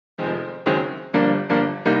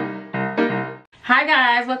Hi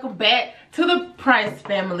guys, welcome back to the Price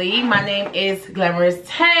family. My name is Glamorous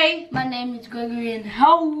Tay. My name is Gregory and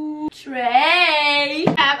Ho Trey.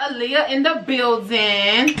 I have Aaliyah in the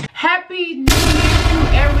building. Happy New Year to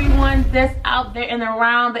everyone that's out there and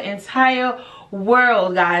around the entire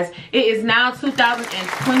world, guys. It is now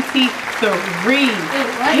 2023.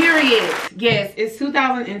 Period. Yes, it's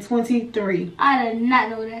 2023. I did not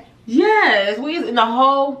know that. Yes, we is in a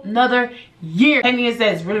whole nother year. That means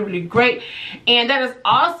that it's really, really great. And that is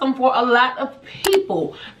awesome for a lot of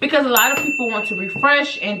people, because a lot of people want to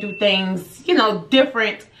refresh and do things, you know,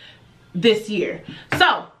 different this year.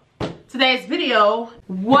 So, today's video,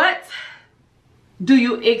 what do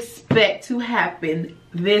you expect to happen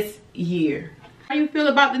this year? How do you feel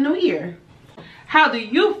about the new year? How do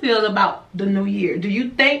you feel about the new year? Do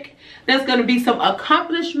you think there's going to be some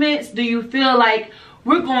accomplishments? Do you feel like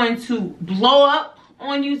we're going to blow up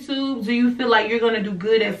on YouTube? Do you feel like you're going to do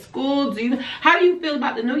good at school? How do you feel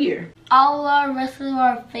about the new year? All our rest of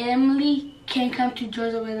our family can come to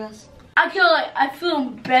Georgia with us. I feel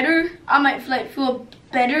better. I might feel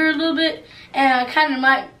better a little bit, and I kind of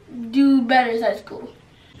might do better at school.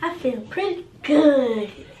 I feel pretty good.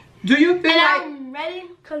 Do you feel like I'm ready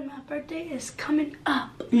because my birthday is coming up?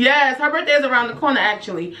 Yes, her birthday is around the corner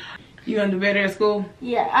actually. You gonna do better at school?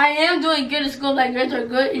 Yeah, I am doing good at school. Like, grades are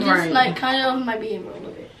good. It's just like kind of my behavior a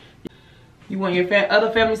little bit. You want your other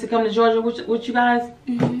families to come to Georgia with you guys?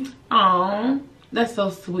 Aw, that's so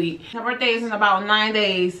sweet. Her birthday is in about 9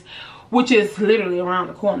 days, which is literally around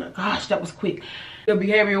the corner. Gosh, that was quick. Your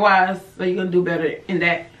behavior wise, so you're gonna do better in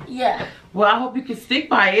that. Yeah. Well, I hope you can stick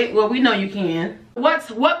by it. Well, we know you can. What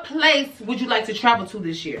place would you like to travel to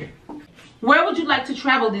this year? Where would you like to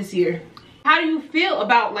travel this year? How do you feel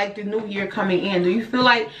about like the new year coming in? Do you feel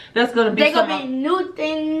like that's gonna be? They're gonna be new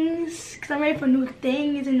things. Cause I'm ready for new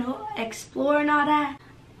things and explore and all that.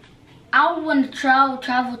 I want to travel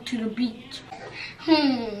to the beach.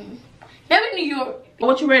 Maybe New York.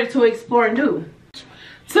 What you ready to explore and do?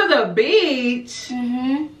 To the beach.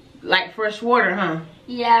 Like fresh water, huh?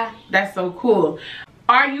 Yeah. That's so cool.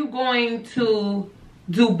 Are you going to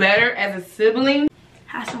do better as a sibling?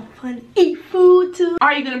 Have some fun, eat food too.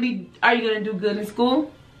 Are you gonna do good in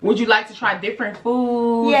school? Would you like to try different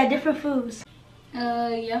foods? Yeah, different foods.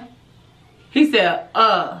 Yeah. He said,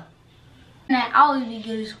 And I always be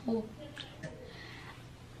good in school.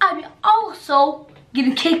 I be also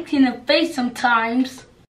getting kicked in the face sometimes.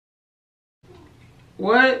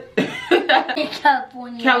 What? In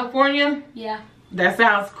California. California? Yeah. That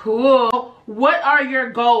sounds cool. What are your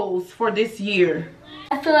goals for this year?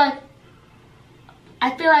 I feel like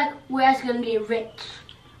we're actually gonna get rich.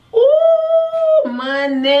 Ooh,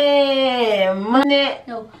 money.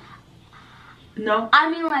 No. I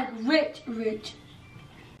mean like rich.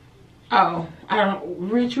 Oh, I don't.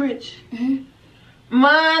 Rich.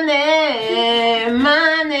 Money.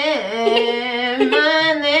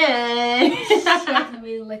 She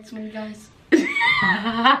really likes me, guys.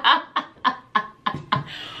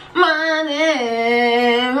 Money.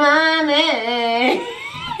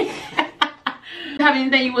 Have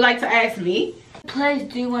anything you would like to ask me? Place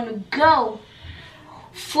do you want to go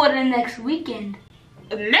for the next weekend?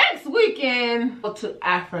 Next weekend, go to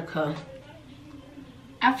Africa.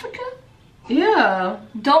 Africa? Yeah.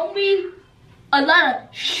 Don't we a lot of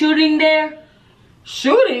shooting there?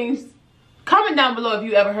 Shootings? Comment down below if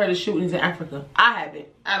you ever heard of shootings in Africa. I haven't.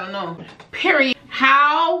 I don't know. Period.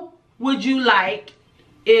 How would you like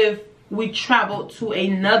if we traveled to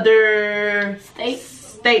another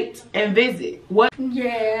state and visit? What?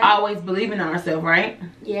 Yeah. Always believe in ourselves, right?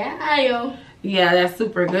 Yeah, I am. Yeah, that's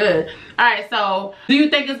super good. All right, so do you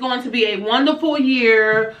think it's going to be a wonderful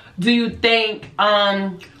year? Do you think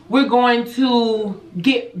we're going to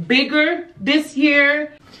get bigger this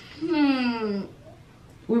year? We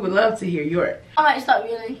would love to hear yours. I might stop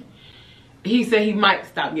yelling. He said he might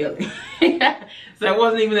stop yelling. So it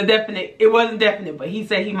wasn't even a definite. It wasn't definite, but he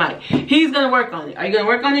said he might. He's gonna work on it. Are you gonna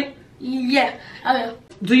work on it? Yeah, I will.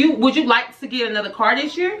 Would you like to get another car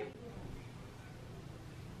this year?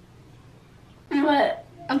 But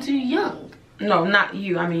I'm too young. No, not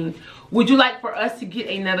you. I mean, would you like for us to get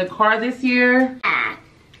another car this year?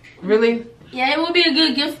 Really? Yeah, it would be a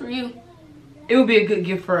good gift for you. It would be a good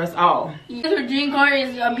gift for us all. Your dream car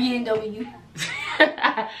is a BMW.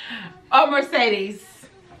 Oh, Mercedes.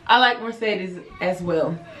 I like Mercedes as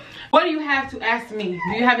well. What do you have to ask me?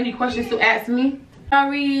 Do you have any questions to ask me? Are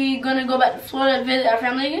we gonna go back to Florida and visit our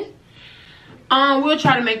family again? We'll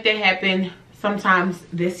try to make that happen sometimes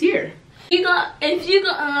this year. If you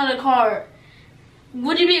got another car,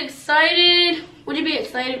 would you be excited? Would you be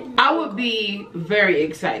excited? I would be very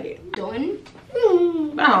excited. Done?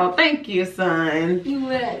 Oh, thank you, son. You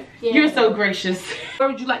would. Yeah. You're so gracious. Where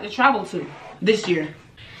would you like to travel to this year?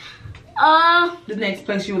 The next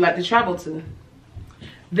place you would like to travel to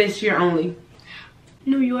this year only?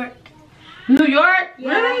 New York. New York?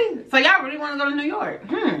 Yeah. Really? So y'all really want to go to New York?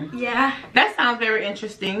 Yeah. That sounds very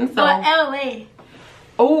interesting. So. But LA.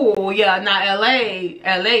 Oh yeah, not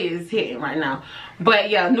LA is hitting right now. But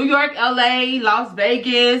yeah, New York, LA, Las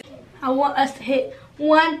Vegas. I want us to hit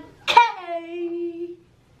 1K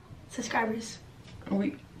subscribers.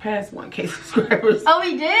 We passed 1K subscribers. Oh,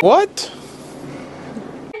 we did? What?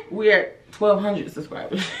 We're at 1,200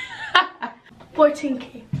 subscribers.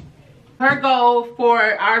 14K. Her goal for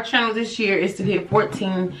our channel this year is to hit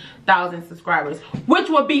 14,000 subscribers, which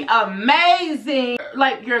would be amazing.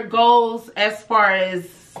 Like your goals as far as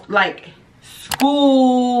like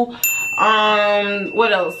school,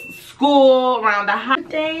 what else? School, around the house.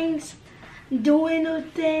 Things, doing new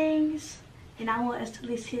things, and I want us to at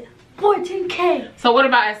least hit 14K. So what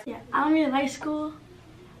about us? Yeah, I don't really like school,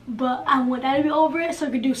 but I want that to be over it so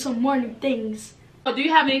I can do some more new things. So do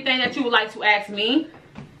you have anything that you would like to ask me?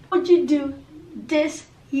 What would you do this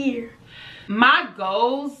year? My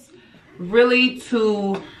goals really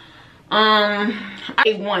to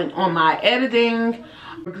I want on my editing,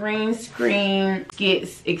 green screen,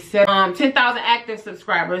 skits, etc. 10,000 active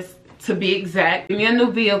subscribers to be exact. Give me a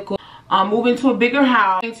new vehicle. Moving to a bigger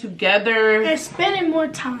house together And spending more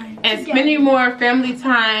time and together. spending more family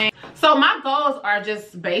time. So my goals are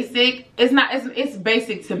just basic. It's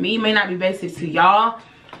basic to me, may not be basic to y'all.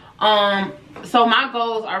 So my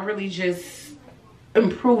goals are really just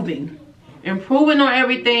improving on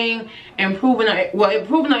everything, improving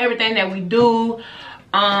on everything that we do,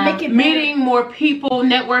 meeting more people,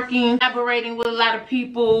 networking, collaborating with a lot of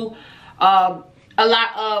people, a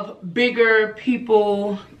lot of bigger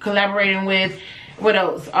people collaborating with. What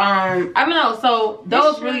else? I don't know. So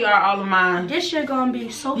those really are all of mine. This year gonna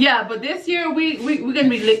be so fun. Yeah, but this year we're gonna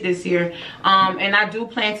be lit this year. And I do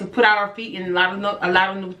plan to put our feet in a lot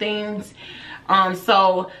of new things.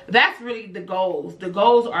 So that's really the goals. The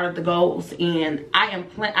goals are the goals, and I am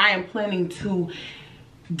planning to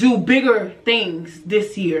do bigger things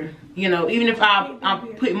this year. You know, even if I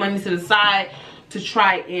put money to the side to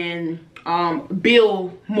try and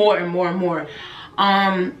build more and more and more.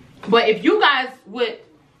 But if you guys would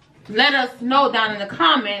let us know down in the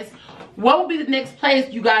comments, what would be the next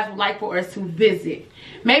place you guys would like for us to visit?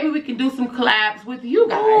 Maybe we can do some collabs with you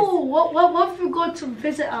guys. Oh, what if we go to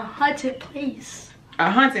visit a haunted place?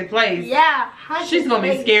 A haunted place? Yeah, haunted She's gonna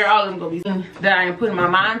place. be scared. All of them gonna be that I am putting my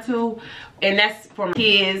mind to, and that's for my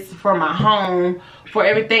kids, for my home, for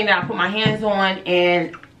everything that I put my hands on.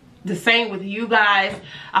 And the same with you guys.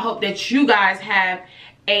 I hope that you guys have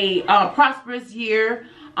a prosperous year.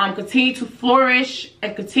 Continue to flourish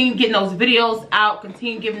and continue getting those videos out,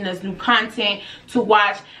 continue giving us new content to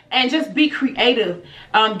watch, and just be creative.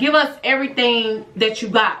 Give us everything that you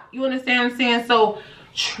got. You understand what I'm saying? So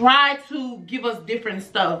try to give us different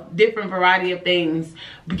stuff, different variety of things.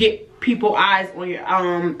 Get people eyes on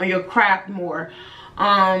your craft more.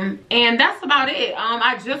 And that's about it.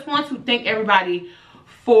 I just want to thank everybody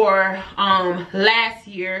for last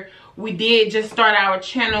year. We did just start our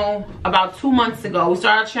channel about 2 months ago. We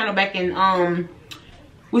started our channel back in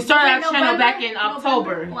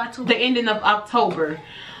October. The ending of October.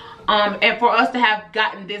 And for us to have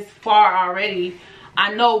gotten this far already,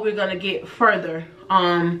 I know we're gonna get further.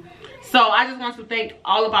 So I just want to thank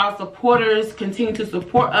all of our supporters. Continue to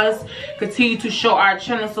support us, continue to show our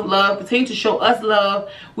channel some love, continue to show us love.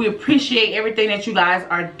 We appreciate everything that you guys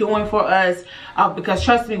are doing for us, because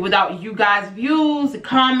trust me, without you guys' views,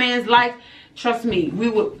 comments, likes, trust me, we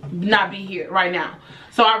would not be here right now.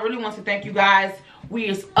 So I really want to thank you guys. We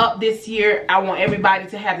is up this year. I want everybody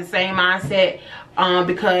to have the same mindset,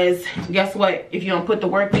 because guess what, if you don't put the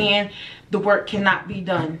work in, the work cannot be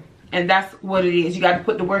done. And that's what it is. You got to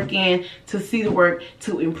put the work in to see the work,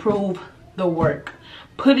 to improve the work.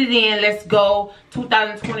 Put it in. Let's go.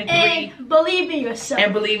 2023. And believe in yourself.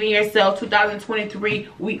 And believe in yourself. 2023.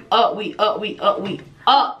 We up, we up, we up, we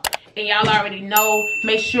up. And y'all already know.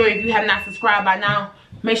 Make sure if you have not subscribed by now,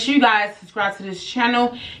 make sure you guys subscribe to this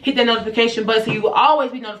channel. Hit that notification button so you will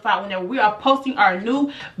always be notified whenever we are posting our new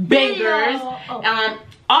bangers.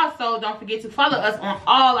 Also, don't forget to follow us on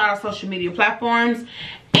all our social media platforms.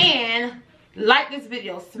 And like this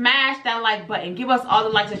video, smash that like button, give us all the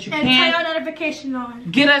likes that you can, and turn your notification on.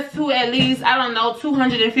 Get us to at least, I don't know,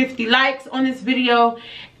 250 likes on this video,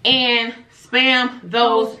 and spam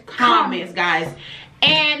those comments, guys.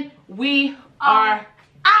 And we are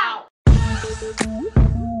out.